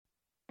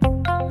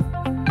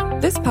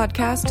This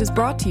podcast is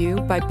brought to you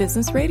by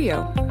Business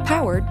Radio,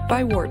 powered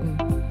by Wharton.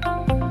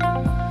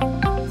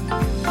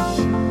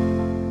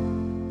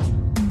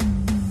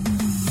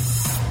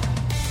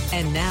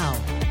 And now,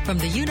 from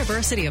the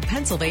University of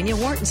Pennsylvania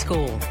Wharton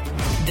School,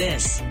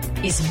 this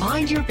is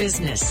Mind Your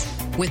Business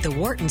with the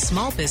Wharton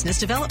Small Business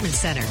Development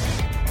Center.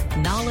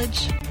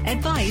 Knowledge,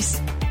 advice,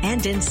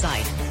 and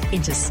insight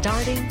into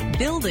starting,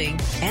 building,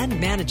 and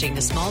managing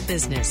a small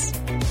business.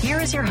 Here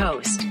is your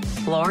host,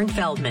 Loren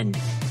Feldman.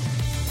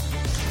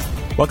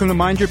 Welcome to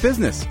Mind Your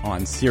Business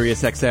on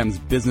SiriusXM's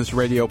Business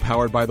Radio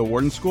powered by the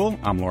Wharton School.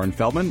 I'm Loren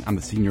Feldman. I'm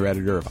the senior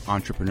editor of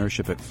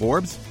entrepreneurship at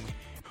Forbes.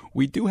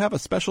 We do have a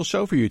special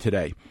show for you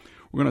today.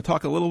 We're going to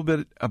talk a little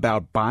bit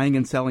about buying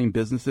and selling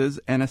businesses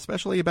and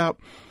especially about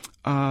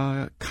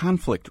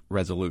conflict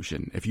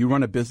resolution. If you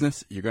run a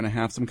business, you're going to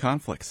have some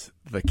conflicts.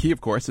 The key,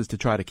 of course, is to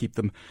try to keep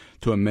them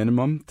to a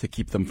minimum, to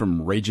keep them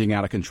from raging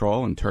out of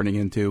control and turning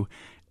into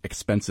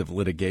expensive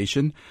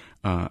litigation.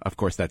 Of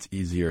course, that's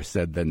easier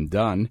said than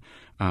done.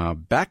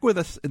 Back with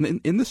us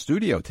in the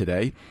studio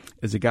today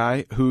is a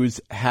guy who's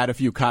had a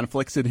few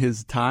conflicts in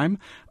his time.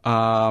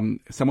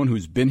 Someone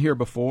who's been here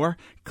before,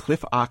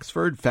 Cliff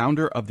Oxford,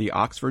 founder of the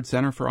Oxford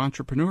Center for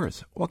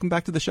Entrepreneurs. Welcome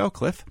back to the show,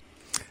 Cliff.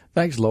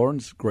 Thanks, Loren.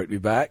 It's great to be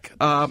back.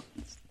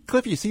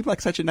 Cliff, you seem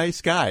like such a nice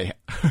guy.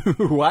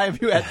 Why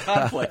have you had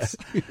conflicts?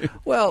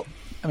 Well,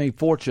 I mean,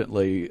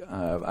 fortunately,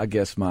 I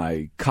guess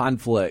my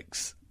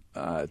conflicts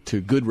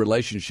to good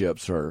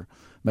relationships are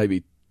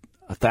maybe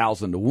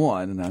 1,000 to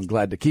 1, and I'm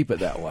glad to keep it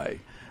that way.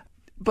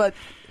 But,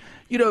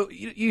 you know,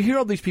 you hear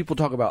all these people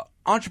talk about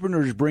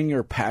entrepreneurs bring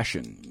your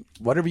passion.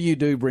 Whatever you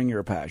do, bring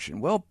your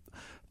passion. Well,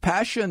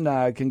 passion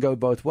can go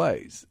both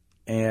ways.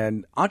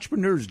 And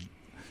entrepreneurs,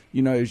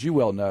 you know, as you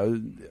well know,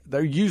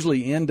 they're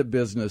usually into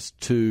business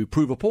to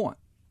prove a point.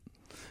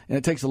 And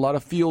it takes a lot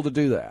of fuel to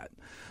do that.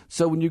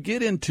 So when you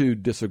get into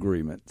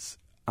disagreements,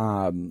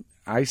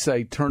 I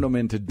say turn them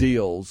into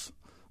deals,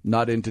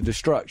 not into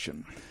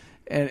destruction.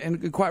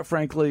 And quite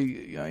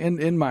frankly,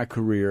 in my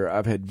career,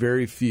 I've had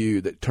very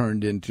few that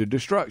turned into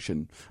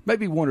destruction.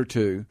 Maybe one or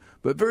two,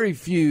 but very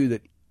few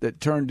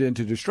that turned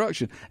into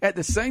destruction. At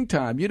the same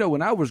time, you know,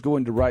 when I was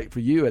going to write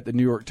for you at the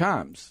New York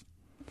Times,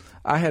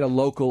 I had a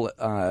local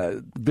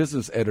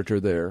business editor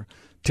there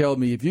tell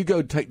me, if you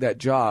go take that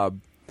job,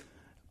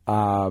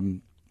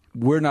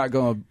 we're not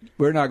going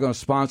to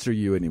sponsor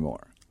you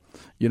anymore.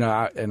 You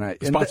know,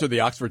 Sponsor the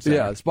Oxford Center.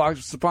 Yeah,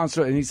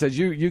 sponsor. And he says,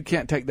 you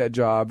can't take that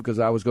job because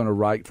I was going to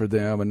write for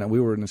them, and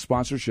we were in a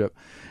sponsorship.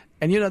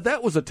 And, you know,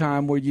 that was a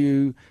time where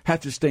you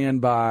have to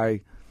stand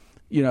by,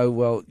 you know,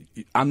 well,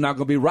 I'm not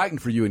going to be writing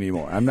for you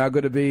anymore. I'm not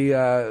going to be,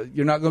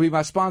 you're not going to be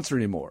my sponsor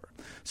anymore.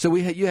 So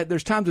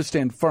there's time to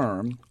stand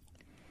firm.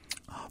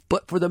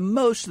 But for the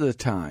most of the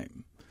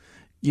time,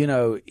 you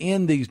know,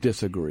 in these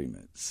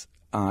disagreements,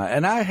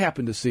 and I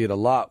happen to see it a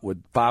lot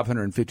with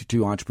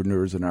 552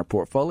 entrepreneurs in our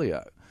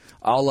portfolio.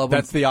 All of them.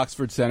 That's the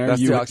Oxford Center.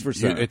 That's the Oxford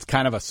Center. It's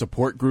kind of a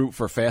support group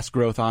for fast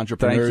growth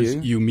entrepreneurs.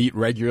 Thank you. You meet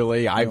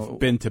regularly. I've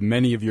been to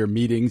many of your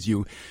meetings.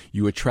 You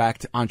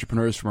attract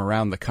entrepreneurs from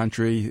around the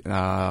country.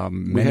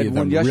 Many of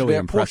them really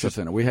impressive.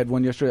 Center. We had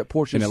one yesterday at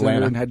Porsche in Center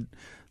Atlanta. and had,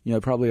 you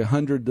know, probably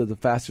 100 of the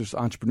fastest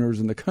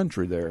entrepreneurs in the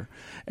country there.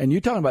 And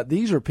you're talking about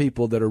these are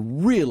people that are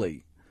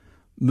really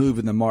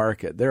moving the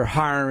market. They're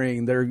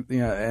hiring.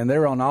 And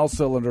they're on all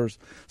cylinders.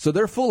 So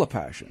they're full of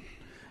passion.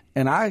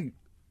 And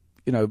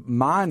you know,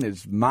 mine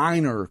is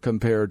minor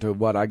compared to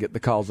what the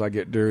calls I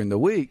get during the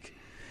week.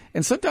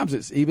 And sometimes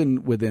it's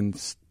even within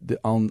their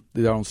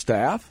own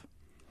staff,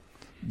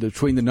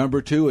 between the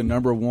number 2 and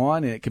number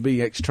 1, and it can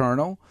be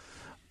external.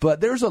 But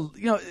there's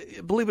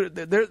believe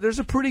it, there's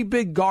a pretty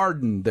big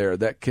garden there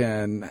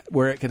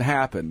where it can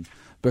happen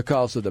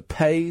because of the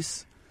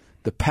pace,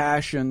 the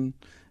passion,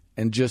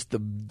 and just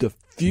the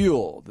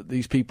fuel that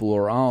these people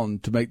are on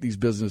to make these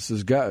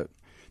businesses go.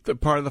 The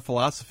part of the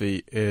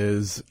philosophy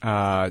is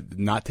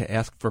not to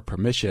ask for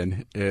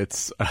permission.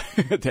 It's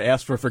to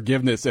ask for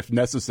forgiveness if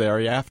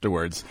necessary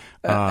afterwards.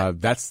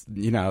 That's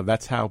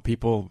how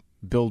people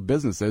build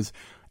businesses,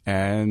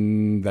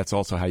 and that's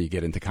also how you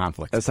get into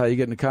conflict. That's how you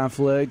get into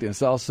conflict. And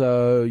it's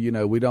also, you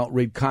know, we don't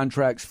read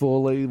contracts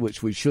fully,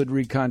 which we should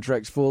read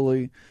contracts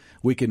fully.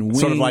 We can win.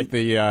 Sort of like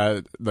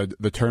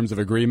the terms of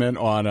agreement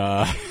on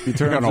a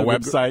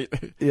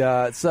website.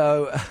 Yeah.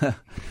 So.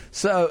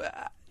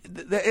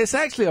 It's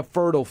actually a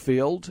fertile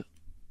field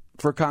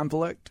for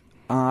conflict,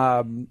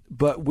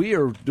 but we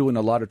are doing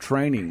a lot of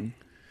training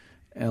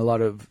and a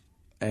lot of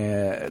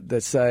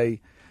that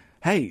say,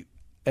 hey,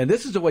 and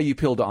this is the way you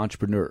appeal to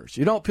entrepreneurs.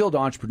 You don't appeal to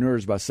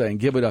entrepreneurs by saying,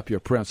 give it up your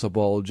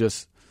principle,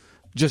 just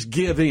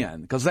give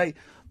in.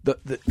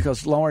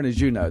 Because Loren,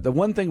 as you know, the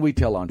one thing we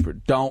tell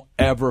entrepreneurs, don't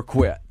ever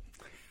quit.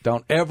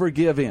 Don't ever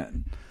give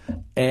in.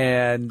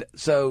 And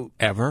so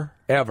ever,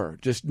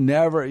 just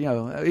never. You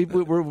know,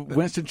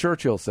 Winston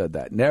Churchill said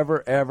that.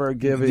 Never, ever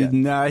give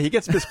in. No, he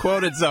gets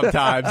misquoted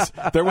sometimes.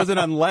 There was an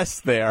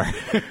unless there.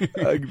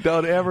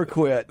 Don't ever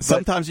quit.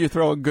 Sometimes you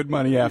throw good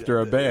money after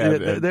a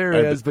bad. There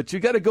is, but you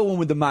got to go in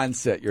with the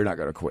mindset you're not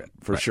going to quit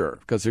for sure,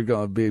 because there's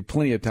going to be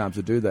plenty of times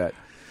to do that.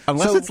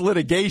 Unless it's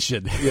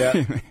litigation.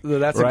 Yeah,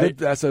 that's Right?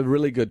 that's a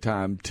really good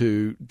time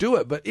to do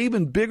it. But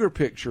even bigger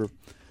picture,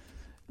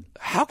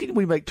 how can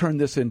we turn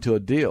this into a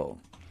deal?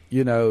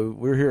 You know,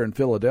 we're here in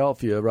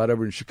Philadelphia, right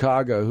over in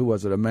Chicago. Who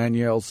was it?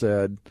 Emmanuel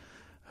said,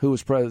 who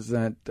was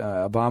President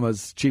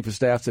Obama's chief of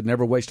staff, said,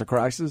 never waste a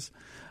crisis.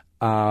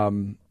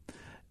 Don't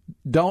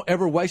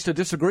ever waste a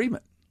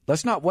disagreement.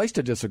 Let's not waste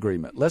a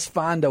disagreement. Let's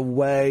find a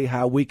way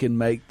how we can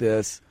make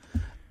this,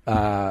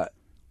 a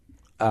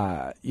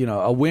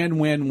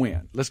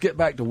win-win-win. Let's get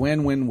back to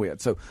win-win-win.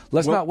 So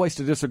let's not waste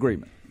a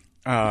disagreement.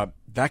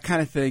 That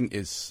kind of thing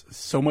is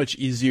so much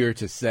easier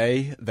to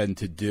say than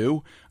to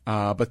do.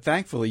 But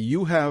thankfully,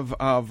 you have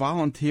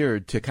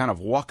volunteered to kind of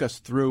walk us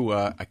through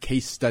a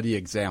case study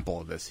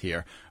example of this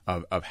here,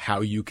 of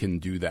how you can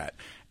do that.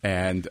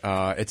 And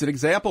it's an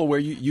example where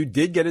you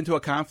did get into a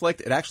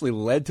conflict. It actually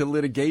led to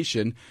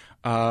litigation,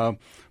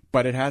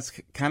 but it has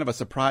kind of a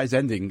surprise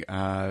ending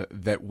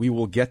that we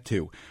will get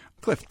to.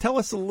 Cliff, tell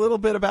us a little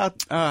bit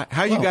about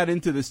how you got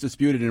into this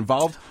dispute. It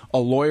involved a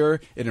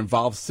lawyer. It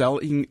involved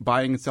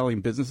buying and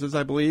selling businesses,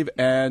 I believe,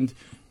 and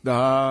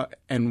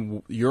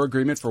your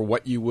agreement for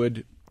what you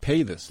would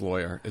pay this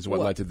lawyer is what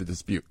led to the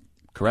dispute.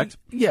 Correct?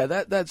 Yeah,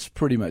 that's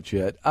pretty much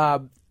it.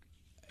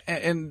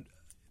 And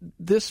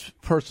this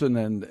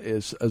person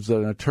is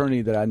an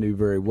attorney that I knew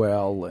very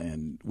well,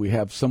 and we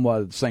have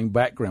somewhat of the same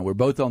background. We're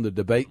both on the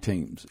debate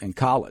teams in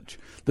college,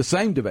 the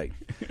same debate,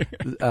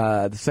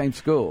 the same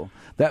school.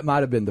 That might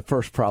have been the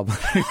first problem.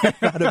 That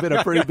might have been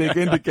a pretty big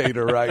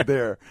indicator right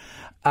there.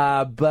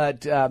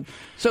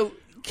 So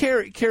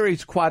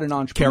Kerry's quite an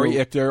entrepreneur.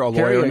 Kerry Ichter, a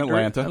lawyer in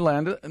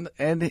Atlanta.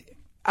 And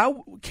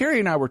Kerry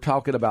and I were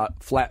talking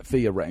about flat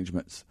fee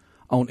arrangements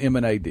on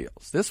M&A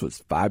deals. This was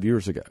 5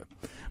 years ago.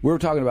 We were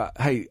talking about,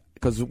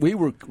 because we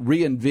were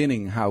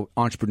reinventing how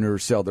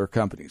entrepreneurs sell their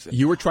companies.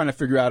 You were trying to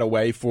figure out a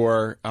way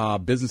for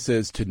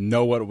businesses to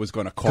know what it was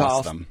going to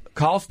cost them.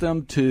 Cost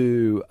them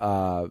to,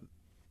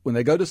 when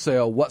they go to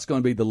sell, what's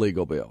going to be the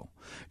legal bill.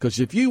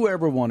 Because if you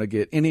ever want to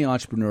get any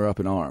entrepreneur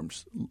up in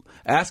arms,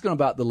 ask them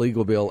about the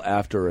legal bill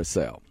after a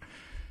sale.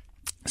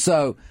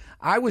 So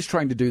I was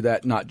trying to do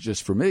that not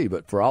just for me,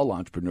 but for all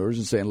entrepreneurs,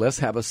 and saying, let's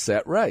have a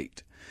set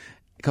rate.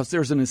 Because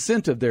there's an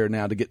incentive there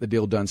now to get the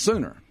deal done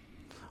sooner,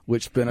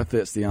 which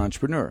benefits the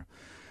entrepreneur.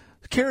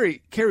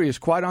 Kerry is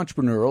quite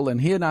entrepreneurial, and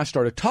he and I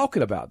started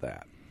talking about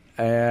that.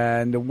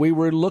 And we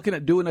were looking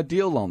at doing a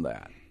deal on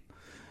that.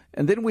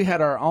 And then we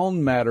had our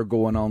own matter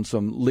going on,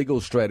 some legal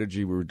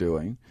strategy we were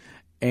doing.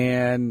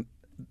 And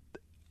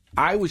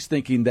I was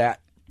thinking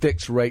that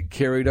fixed rate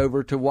carried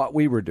over to what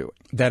we were doing.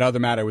 That other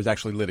matter was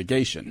actually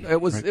litigation.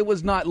 It was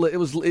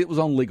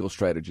on legal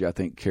strategy. I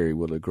think Kerry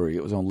would agree.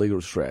 It was on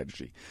legal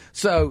strategy.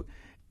 So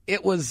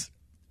it was,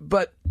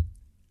 but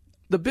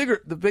the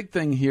big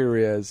thing here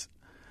is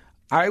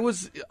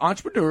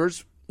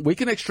entrepreneurs, we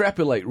can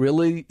extrapolate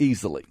really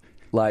easily,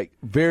 like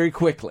very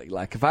quickly.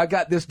 Like if I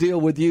got this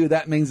deal with you,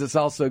 that means it's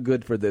also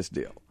good for this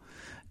deal.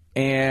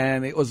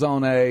 And it was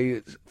on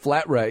a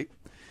flat rate.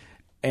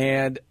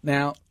 And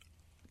now,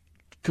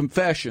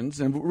 confessions,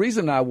 and the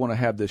reason I want to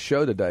have this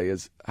show today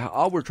is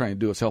all we're trying to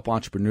do is help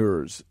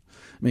entrepreneurs.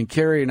 I mean,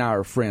 Kerry and I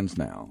are friends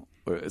now.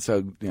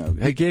 So,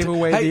 he gave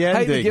away the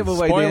ending. To give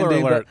away Spoiler the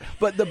ending, alert.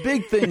 But the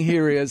big thing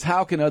here is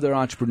how can other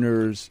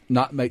entrepreneurs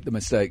not make the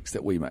mistakes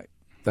that we make?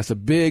 That's a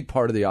big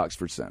part of the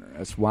Oxford Center.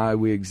 That's why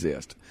we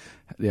exist,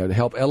 to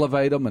help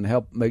elevate them and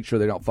help make sure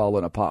they don't fall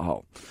in a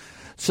pothole.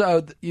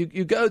 So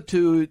you go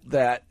to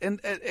that,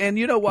 and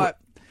you know what?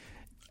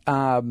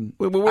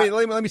 Wait,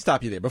 let me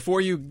stop you there. Before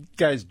you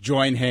guys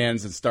join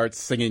hands and start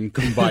singing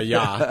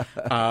Kumbaya,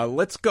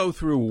 let's go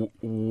through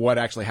what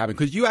actually happened.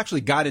 Because you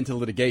actually got into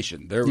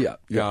litigation.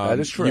 That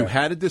is true. You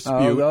had a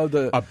dispute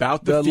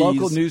about the fees. The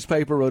local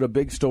newspaper wrote a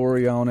big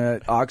story on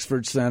it,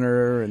 Oxford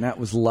Center, and that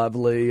was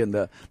lovely, and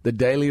the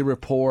Daily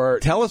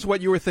Report. Tell us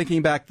what you were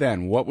thinking back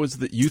then. What was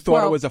you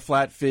thought it was a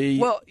flat fee?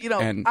 Well,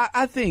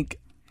 I think,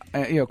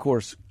 of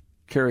course,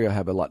 Kerry will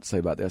have a lot to say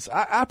about this.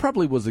 I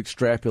probably was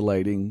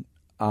extrapolating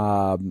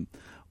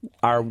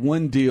our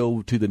one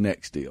deal to the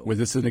next deal. Was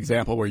this an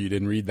example where you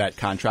didn't read that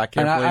contract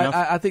carefully enough?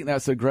 I think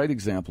that's a great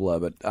example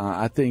of it.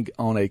 I think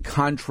on a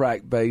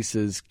contract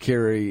basis,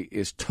 Kerry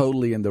is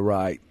totally in the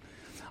right.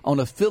 On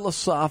a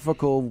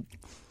philosophical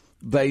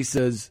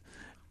basis,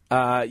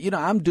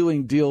 I'm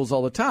doing deals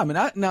all the time.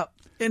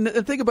 And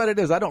the thing about it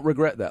is I don't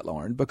regret that,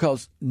 Lauren,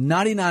 because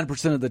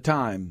 99% of the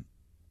time,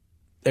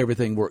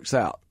 everything works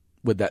out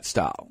with that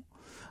style.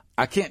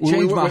 I can't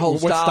change my whole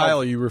style. What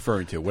style are you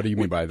referring to? What do you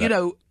mean by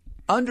that?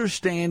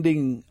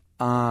 Understanding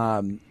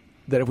that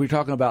if we're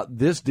talking about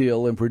this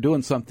deal and if we're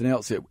doing something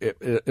else,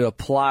 it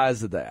applies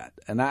to that.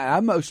 And I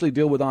mostly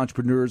deal with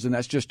entrepreneurs, and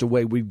that's just the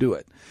way we do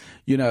it.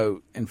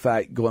 In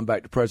fact, going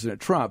back to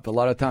President Trump, a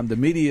lot of time the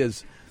media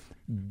is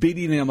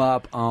beating him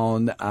up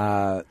on.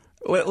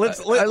 Let's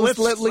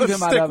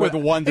stick with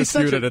one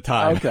dispute at a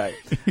time. Okay.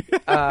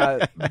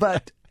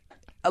 But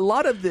a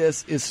lot of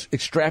this is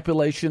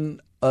extrapolation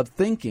of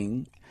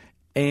thinking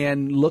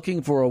and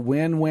looking for a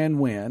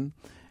win-win-win.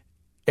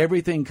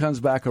 Everything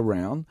comes back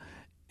around.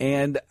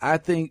 And I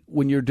think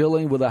when you're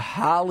dealing with a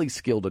highly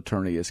skilled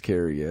attorney, as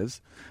Carrie is,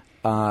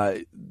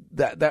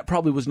 that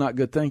probably was not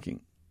good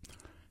thinking.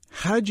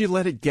 How did you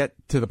let it get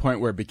to the point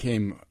where it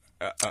became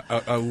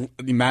a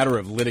matter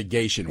of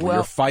litigation, where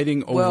you're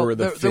fighting over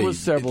the fee? There was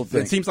several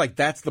things. It seems like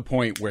that's the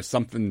point where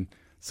some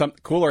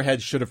cooler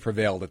heads should have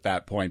prevailed at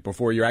that point,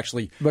 before you're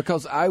actually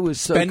because I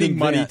was so spending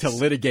money convinced,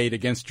 to litigate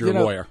against your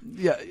lawyer.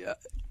 Yeah.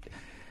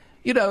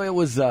 It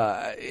was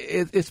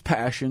it's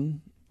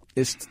passion.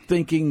 It's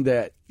thinking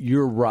that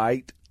you're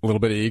right. A little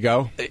bit of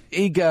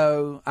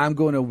ego. I'm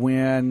going to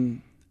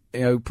win.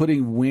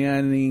 Putting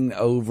winning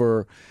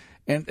over,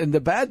 and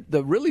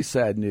the really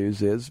sad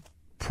news is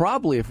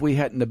probably if we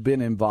hadn't have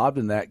been involved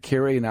in that,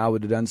 Carrie and I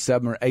would have done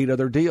 7 or 8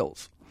 other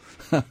deals.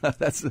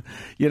 That's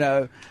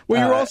Well,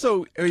 you're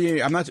also.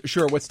 I'm not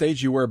sure what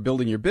stage you were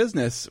building your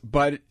business,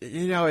 but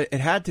it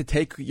had to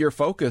take your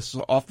focus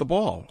off the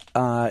ball.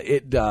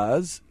 It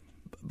does,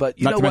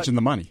 but not to mention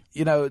the money.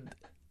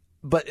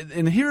 But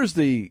here's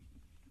the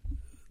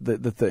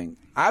thing.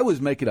 I was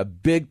making a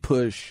big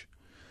push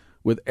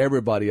with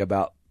everybody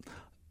about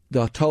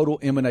the total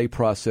M&A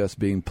process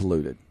being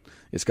polluted.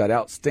 It's got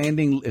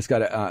outstanding. It's got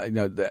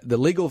the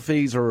legal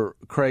fees are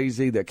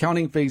crazy. The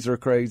accounting fees are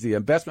crazy.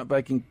 Investment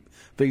banking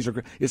fees are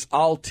crazy. It's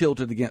all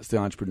tilted against the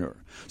entrepreneur.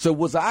 So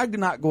was I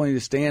not going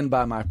to stand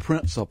by my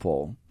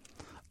principle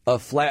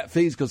of flat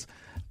fees?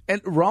 And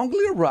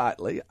wrongly or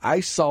rightly, I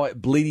saw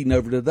it bleeding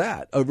over to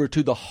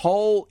the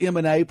whole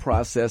M&A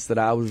process that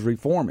I was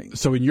reforming.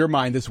 So in your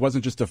mind, this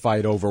wasn't just a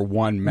fight over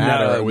one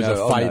matter. It was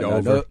a fight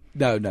over...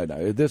 No.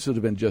 This would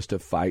have been just a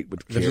fight.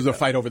 This was a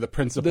fight over the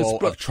principle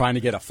of trying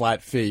to get a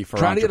flat fee for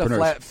entrepreneurs. Trying to get a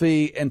flat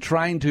fee and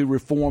trying to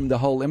reform the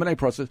whole M&A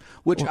process,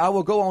 which I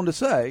will go on to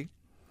say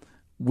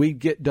we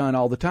get done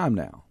all the time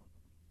now.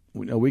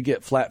 We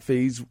get flat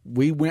fees.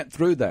 We went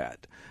through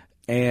that.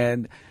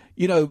 And...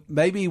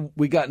 maybe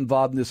we got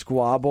involved in this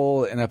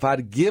squabble, and if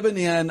I'd given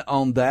in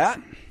on that,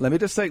 let me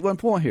just take one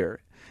point here.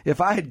 If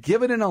I had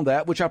given in on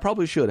that, which I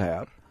probably should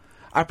have,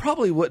 I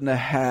probably wouldn't have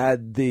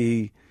had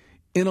the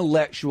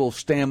intellectual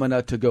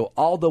stamina to go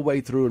all the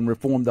way through and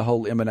reform the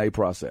whole M&A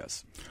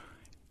process.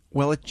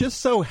 Well, it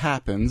just so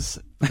happens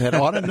that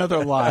on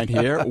another line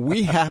here,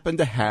 we happen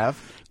to have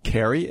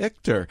Carrie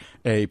Ichter,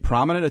 a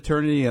prominent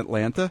attorney in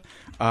Atlanta.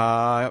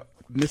 Mr.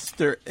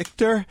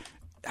 Ichter,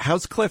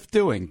 how's Cliff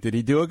doing? Did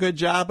he do a good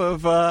job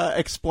of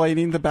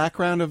explaining the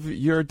background of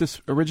your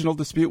original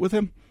dispute with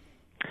him?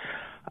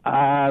 There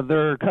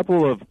are a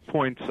couple of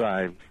points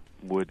I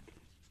would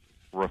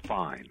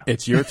refine.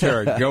 It's your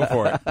turn. Go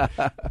for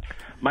it.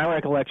 My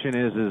recollection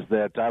is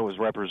that I was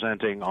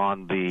representing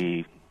on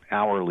the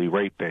hourly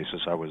rate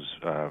basis. I was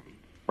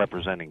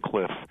representing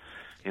Cliff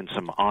in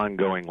some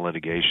ongoing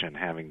litigation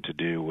having to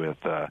do with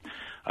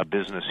a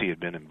business he had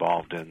been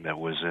involved in that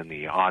was in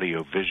the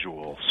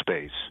audio-visual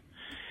space.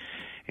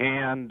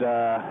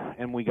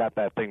 And we got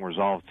that thing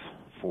resolved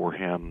for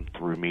him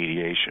through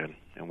mediation,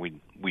 and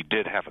we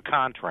did have a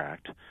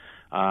contract.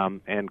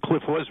 And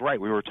Cliff was right.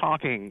 We were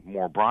talking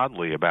more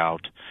broadly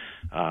about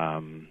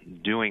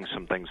doing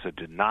some things that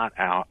did not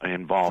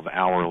involve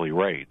hourly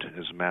rate.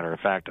 As a matter of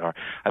fact,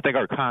 I think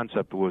our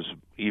concept was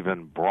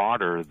even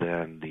broader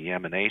than the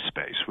M&A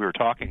space. We were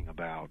talking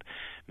about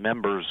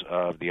members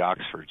of the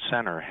Oxford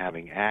Center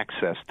having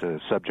access to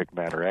subject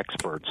matter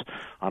experts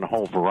on a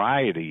whole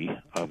variety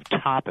of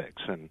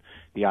topics. And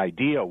the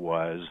idea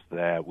was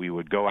that we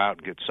would go out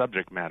and get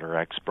subject matter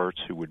experts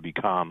who would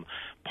become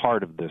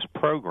part of this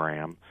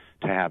program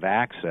to have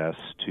access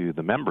to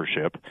the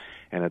membership,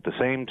 and at the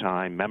same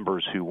time,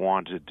 members who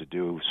wanted to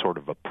do sort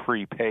of a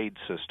prepaid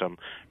system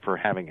for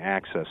having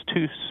access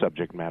to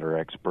subject matter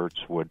experts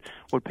would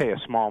pay a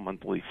small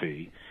monthly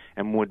fee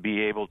and would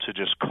be able to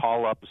just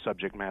call up a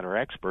subject matter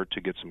expert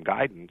to get some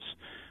guidance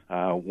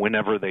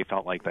whenever they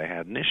felt like they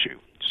had an issue.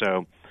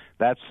 So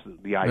that's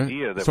the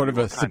idea. That sort of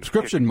a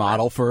subscription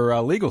model for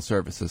legal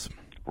services.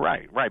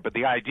 Right. But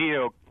the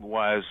idea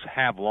was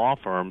have law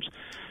firms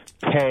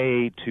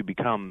pay to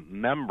become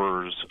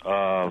members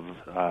of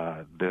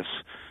this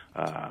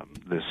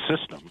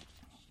system,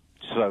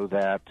 so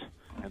that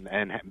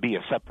and be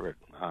a separate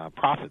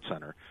profit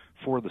center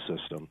for the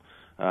system,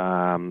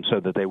 so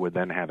that they would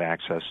then have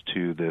access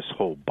to this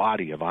whole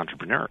body of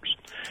entrepreneurs.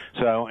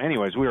 So,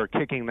 anyways, we were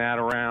kicking that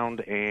around,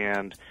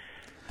 and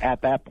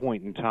at that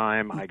point in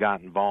time, I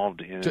got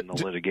involved in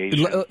the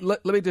litigation.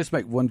 Let me just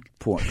make one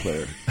point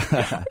clear.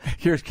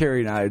 Here's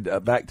Carrie and I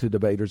back to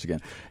debaters again.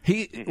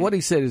 What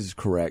he said is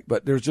correct,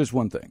 but there's just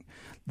one thing.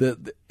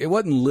 It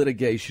wasn't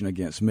litigation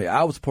against me.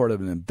 I was part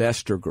of an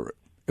investor group.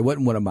 It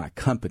wasn't one of my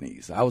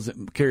companies.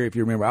 Carrie, if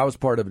you remember, I was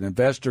part of an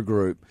investor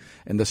group,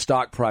 and the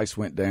stock price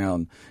went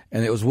down,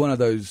 and it was one of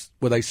those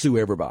where they sue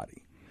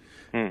everybody.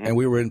 Mm-hmm. And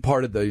we were in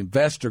part of the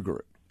investor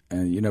group.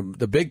 And,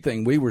 the big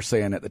thing we were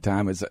saying at the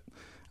time is that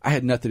I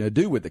had nothing to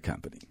do with the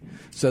company.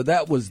 So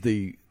that was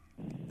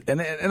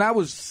and I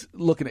was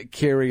looking at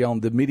Carrie on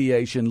the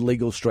mediation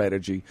legal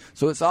strategy.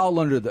 So it's all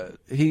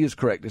he is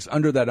correct. It's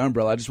under that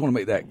umbrella. I just want to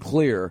make that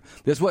clear.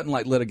 This wasn't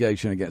like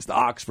litigation against the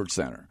Oxford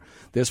Center.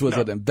 This was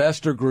an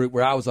investor group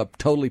where I was a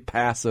totally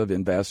passive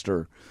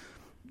investor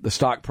the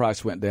stock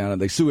price went down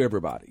and they sue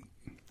everybody.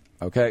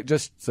 Okay,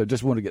 just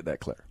want to get that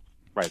clear.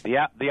 Right.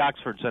 The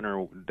Oxford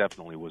Center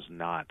definitely was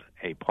not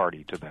a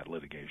party to that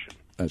litigation.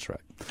 That's right.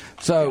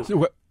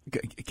 So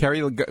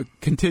Kerry,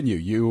 continue.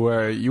 You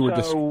were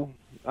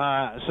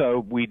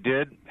So we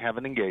did have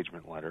an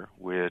engagement letter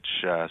which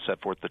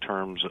set forth the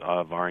terms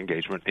of our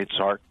engagement. It's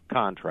our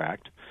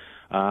contract.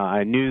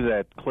 I knew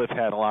that Cliff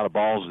had a lot of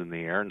balls in the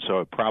air, and so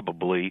it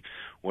probably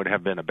would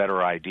have been a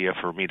better idea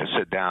for me to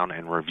sit down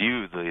and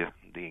review the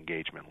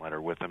engagement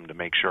letter with him to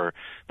make sure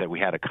that we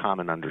had a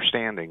common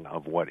understanding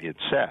of what it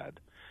said.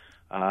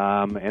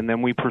 And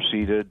then we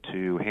proceeded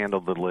to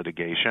handle the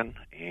litigation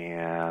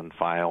and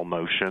file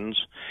motions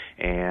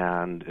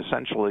and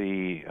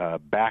essentially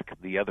back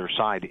the other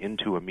side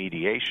into a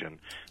mediation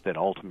that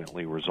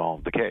ultimately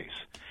resolved the case.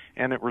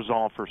 And it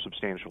resolved for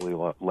substantially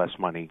less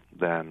money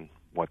than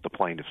what the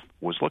plaintiff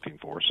was looking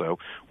for. So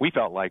we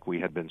felt like we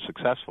had been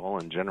successful,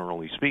 and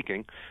generally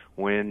speaking,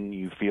 when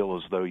you feel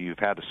as though you've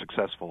had a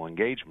successful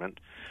engagement,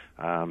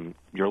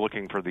 you're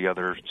looking for the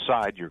other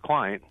side, your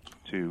client,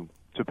 to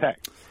pay.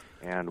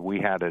 And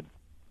we had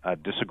a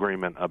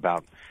disagreement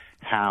about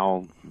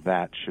how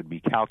that should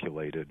be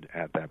calculated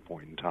at that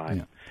point in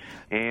time.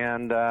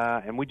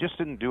 Yeah. And we just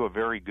didn't do a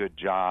very good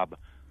job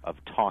of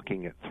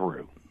talking it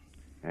through.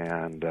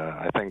 And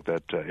I think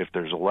that if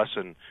there's a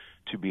lesson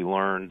to be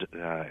learned,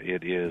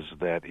 it is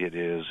that it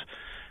is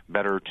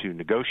better to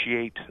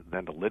negotiate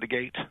than to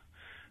litigate,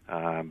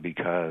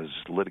 because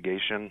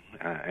litigation,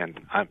 and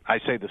I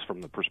say this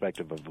from the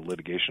perspective of a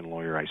litigation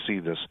lawyer, I see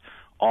this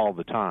all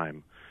the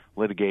time,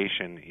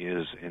 litigation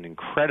is an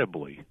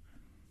incredibly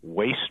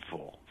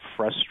wasteful,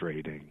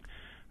 frustrating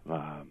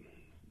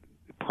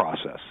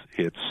process.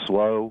 It's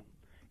slow,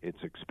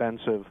 it's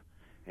expensive,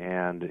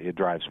 and it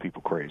drives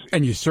people crazy.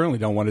 And you certainly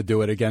don't want to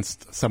do it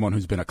against someone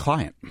who's been a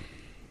client.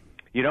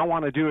 You don't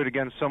want to do it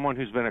against someone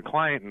who's been a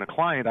client, and a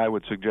client, I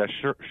would suggest,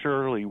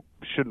 surely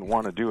shouldn't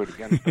want to do it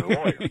against their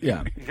lawyer.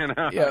 Yeah. You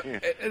know? Yeah.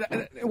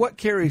 And what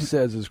Kerry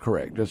says is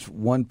correct. Just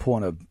one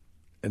point of,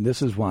 and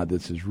this is why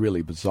this is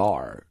really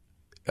bizarre.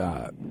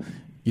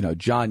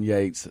 John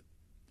Yates,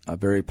 a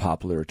very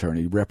popular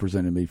attorney,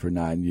 represented me for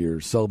 9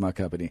 years, sold my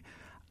company.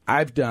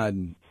 I've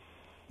done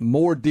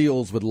more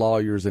deals with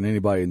lawyers than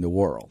anybody in the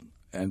world,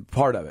 and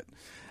part of it,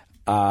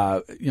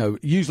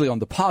 usually on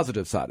the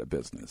positive side of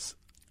business.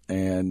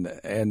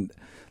 And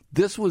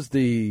this was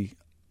the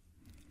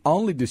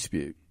only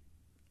dispute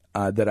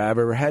that I've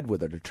ever had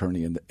with an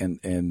attorney.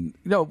 And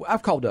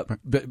I've called up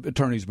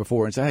attorneys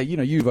before and said, hey,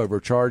 you've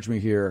overcharged me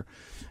here.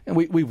 And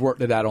we've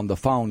worked it out on the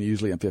phone,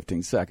 usually in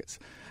 15 seconds.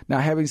 Now,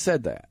 having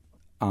said that,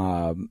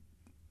 I'm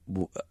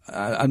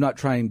not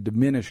trying to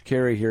diminish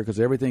Kerry here, because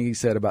everything he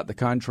said about the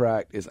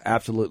contract is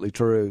absolutely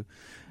true.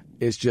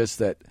 It's just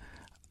that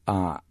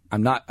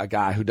I'm not a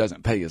guy who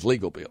doesn't pay his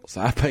legal bills.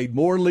 I paid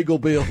more legal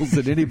bills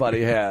than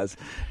anybody has,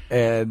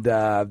 and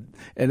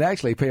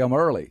actually pay them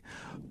early.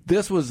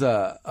 This was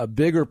a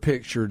bigger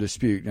picture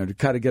dispute. To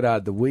kind of get out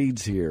of the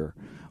weeds here,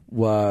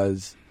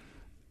 was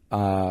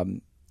we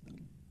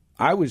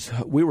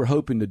were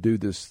hoping to do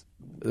this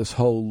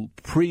whole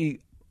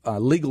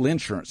legal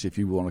insurance, if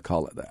you want to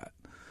call it that.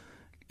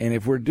 And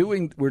if we're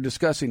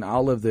discussing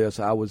all of this,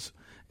 I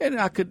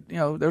could,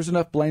 there's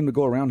enough blame to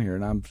go around here,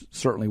 and I'm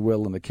certainly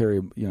willing to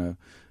carry,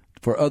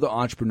 for other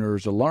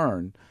entrepreneurs to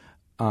learn.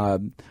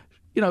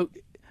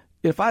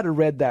 If I'd have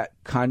read that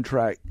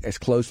contract as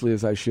closely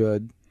as I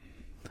should,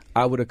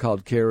 I would have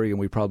called Kerry and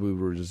we probably would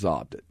have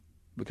resolved it,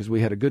 because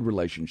we had a good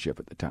relationship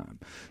at the time.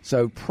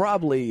 So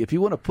probably, if you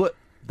want to put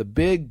the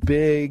big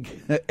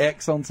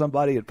X on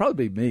somebody, it'd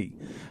probably be me,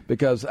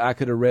 because I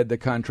could have read the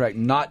contract,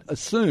 not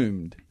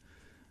assumed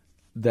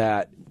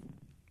that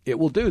it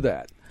will do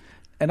that.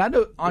 And I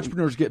know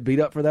entrepreneurs get beat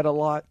up for that a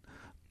lot,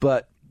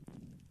 but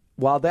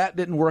while that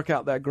didn't work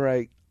out that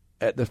great,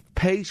 at the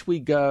pace we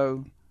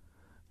go,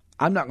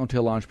 I'm not going to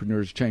tell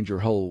entrepreneurs to change your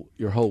whole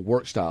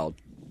work style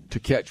to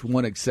catch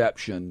one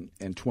exception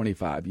in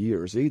 25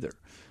 years either.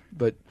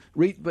 But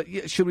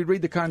should we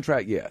read the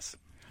contract? Yes.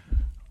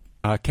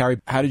 Kerry,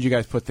 how did you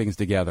guys put things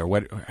together?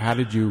 How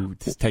did you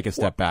take a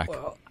step back?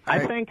 Well,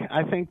 I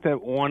think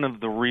that one of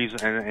the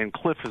reasons, and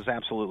Cliff is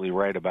absolutely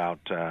right about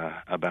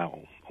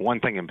one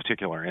thing in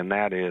particular, and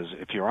that is,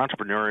 if you're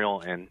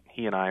entrepreneurial, and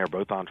he and I are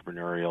both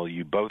entrepreneurial,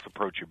 you both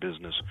approach your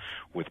business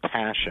with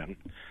passion.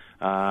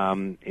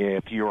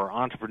 If you're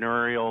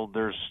entrepreneurial,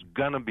 there's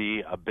going to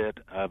be a bit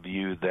of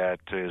you that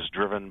is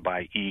driven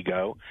by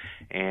ego,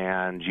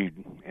 and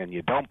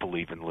you don't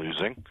believe in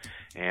losing.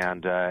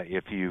 And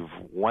if you've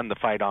won the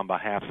fight on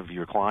behalf of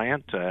your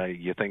client,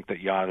 you think that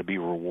you ought to be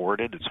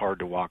rewarded. It's hard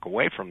to walk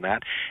away from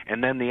that.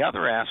 And then the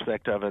other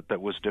aspect of it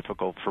that was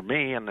difficult for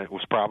me, and it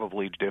was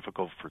probably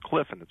difficult for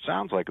Cliff, and it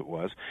sounds like it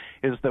was,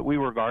 is that we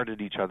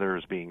regarded each other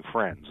as being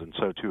friends. And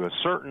so to a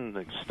certain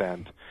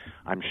extent,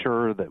 I'm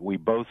sure that we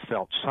both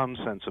felt some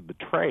sense of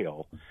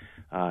betrayal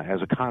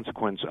as a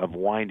consequence of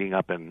winding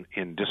up in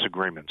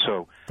disagreement.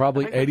 So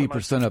probably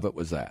 80% of it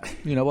was that.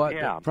 You know what?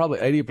 Yeah. Probably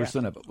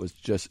 80% of it was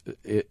just,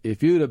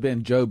 if you'd have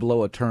been Joe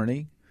Blow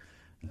attorney,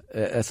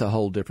 that's a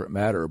whole different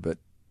matter. But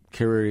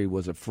Carrie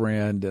was a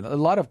friend, and a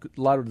lot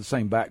of the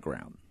same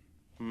background.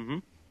 Mm-hmm.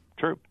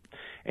 True.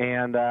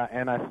 And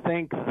I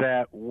think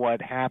that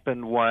what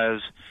happened was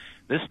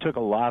this took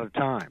a lot of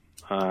time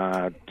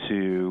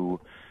to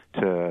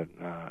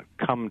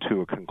come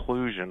to a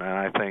conclusion, and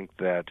I think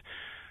that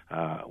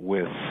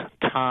with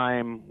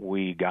time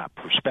we got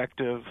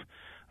perspective,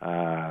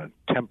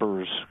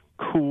 tempers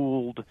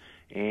cooled,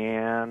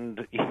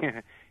 and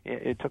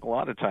it took a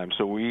lot of time.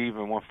 So we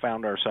even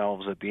found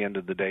ourselves at the end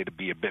of the day to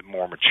be a bit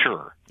more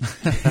mature.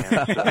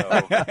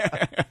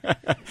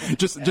 And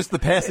so, just the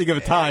passing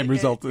of time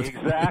resulted.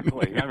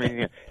 Exactly. I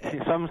mean,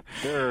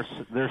 there's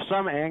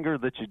some anger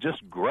that you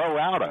just grow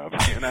out of,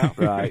 you know.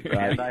 Right.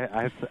 And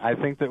I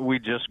think that we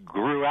just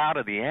grew out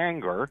of the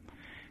anger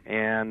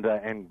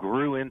and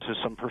grew into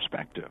some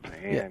perspective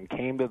and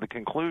came to the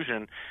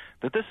conclusion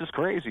that this is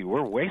crazy.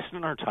 We're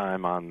wasting our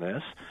time on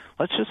this.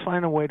 Let's just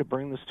find a way to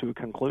bring this to a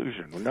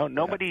conclusion.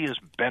 Nobody is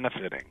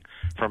benefiting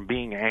from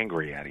being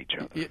angry at each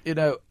other. You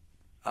know,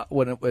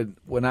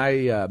 when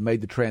I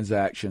made the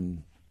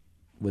transaction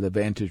with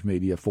Advantage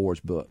Media, Forbes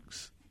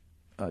Books,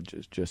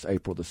 just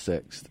April the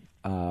 6th.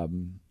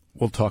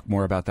 We'll talk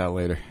more about that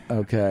later.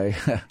 Okay.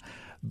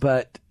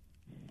 But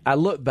I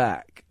look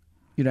back,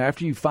 you know,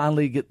 after you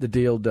finally get the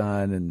deal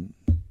done and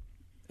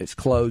it's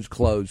closed,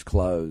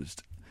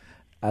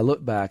 I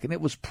look back, and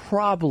it was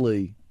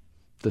probably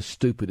the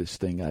stupidest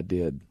thing I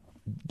did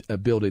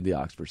building the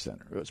Oxford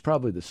Center. It was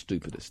probably the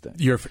stupidest thing.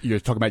 You're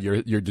talking about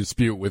your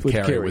dispute with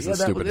Carrie was the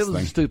stupidest thing. It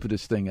was the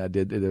stupidest thing I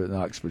did at the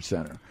Oxford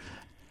Center.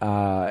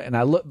 And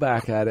I look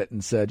back at it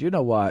and said, you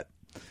know what?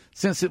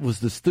 Since it was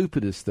the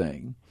stupidest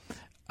thing,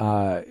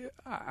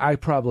 I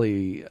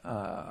probably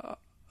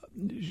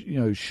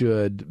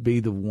should be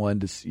the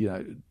one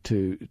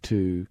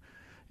to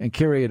and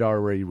Carrie had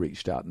already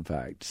reached out, in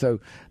fact.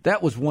 So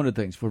that was one of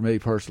the things for me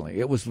personally.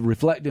 It was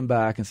reflecting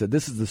back and said,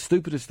 this is the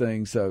stupidest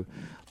thing, so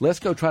let's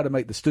go try to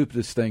make the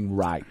stupidest thing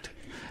right.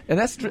 And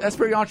that's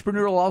very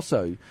entrepreneurial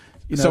also.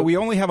 You know, so we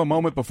only have a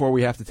moment before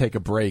we have to take a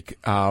break.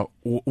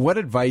 What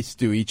advice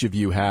do each of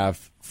you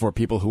have for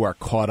people who are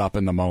caught up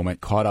in the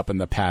moment, caught up in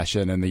the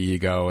passion and the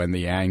ego and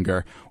the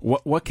anger?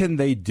 What can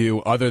they do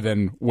other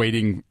than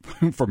waiting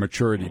for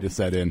maturity to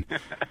set in?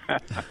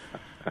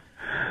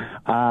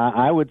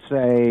 I would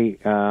say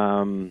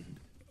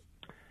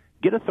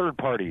get a third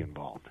party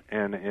involved,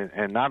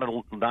 and not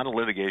a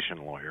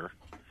litigation lawyer.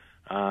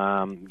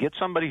 Get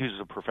somebody who's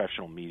a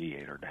professional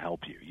mediator to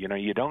help you. You know,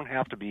 you don't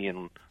have to be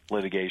in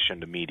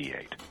litigation to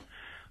mediate.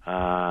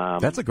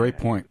 That's a great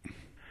point.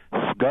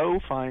 Go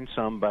find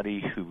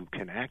somebody who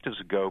can act as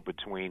a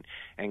go-between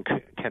and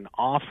can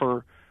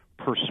offer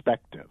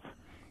perspective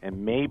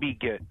and maybe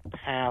get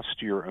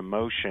past your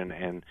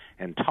emotion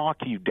and talk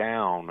you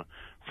down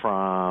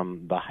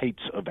from the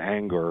heights of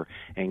anger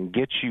and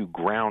get you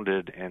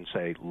grounded and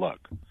say, look,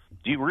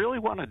 do you really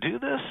want to do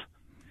this?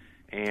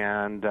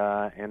 And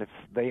if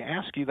they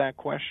ask you that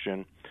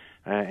question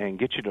and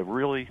get you to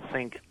really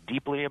think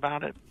deeply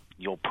about it,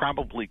 you'll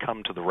probably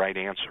come to the right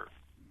answer.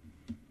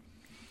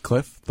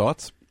 Cliff,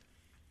 thoughts?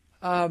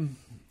 By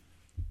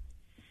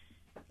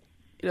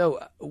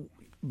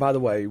the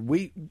way,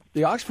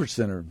 the Oxford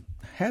Center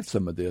had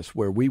some of this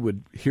where we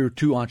would hear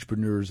two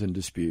entrepreneurs in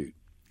dispute,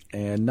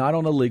 and not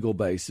on a legal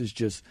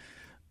basis,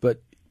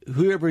 but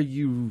whoever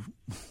you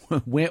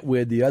went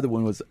with, the other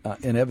one was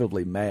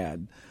inevitably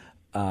mad.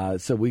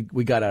 So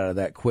we got out of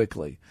that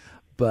quickly.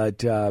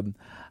 But,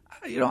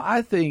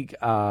 I think...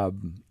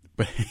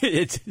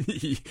 But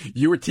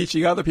you were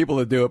teaching other people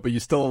to do it, but you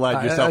still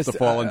allowed yourself to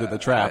fall into the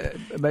trap.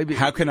 Maybe.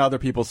 How can other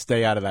people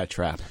stay out of that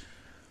trap?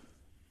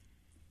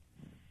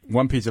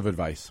 One piece of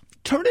advice.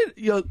 Turn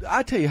it,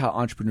 I tell you how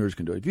entrepreneurs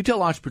can do it. If you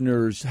tell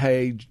entrepreneurs,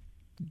 hey,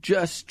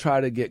 just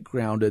try to get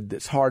grounded,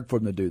 it's hard for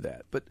them to do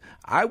that. But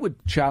I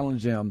would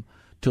challenge them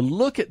to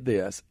look at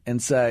this and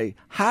say,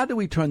 how do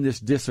we turn this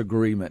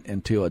disagreement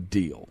into a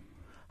deal?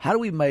 How do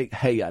we make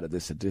hay out of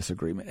this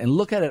disagreement? And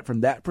look at it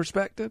from that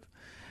perspective.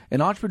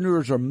 And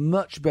entrepreneurs are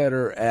much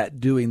better at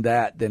doing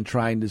that than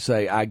trying to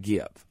say, I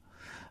give.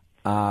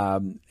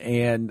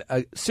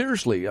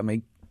 Seriously, I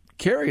mean,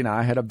 Carrie and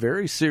I had a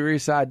very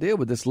serious idea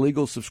with this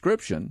legal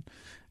subscription.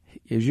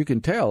 As you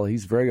can tell,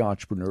 he's very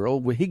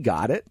entrepreneurial. He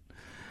got it.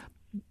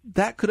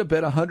 That could have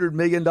been a $100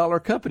 million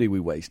company we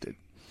wasted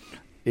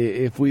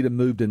if we'd have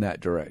moved in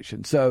that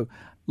direction. So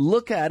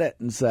look at it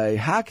and say,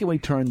 how can we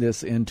turn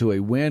this into a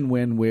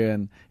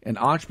win-win-win? And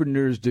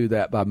entrepreneurs do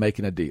that by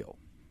making a deal.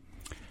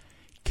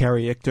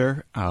 Carrie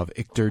Ichter of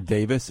Ichter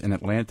Davis in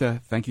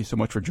Atlanta, thank you so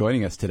much for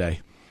joining us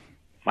today.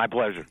 My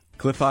pleasure.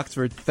 Cliff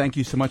Oxford, thank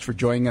you so much for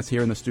joining us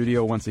here in the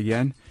studio once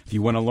again. If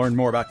you want to learn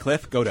more about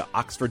Cliff, go to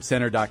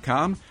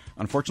oxfordcenter.com.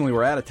 Unfortunately,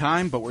 we're out of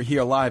time, but we're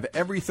here live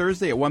every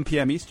Thursday at 1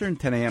 p.m. Eastern,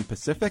 10 a.m.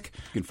 Pacific.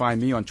 You can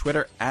find me on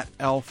Twitter at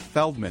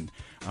 @LFeldman.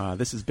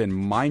 This has been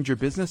Mind Your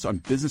Business on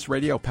Business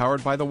Radio,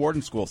 powered by the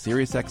Wharton School,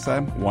 Sirius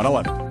XM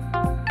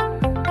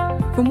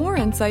 111. For more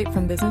insight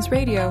from Business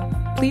Radio,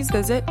 please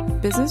visit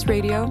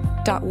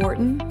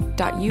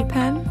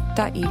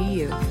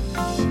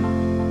businessradio.wharton.upenn.edu.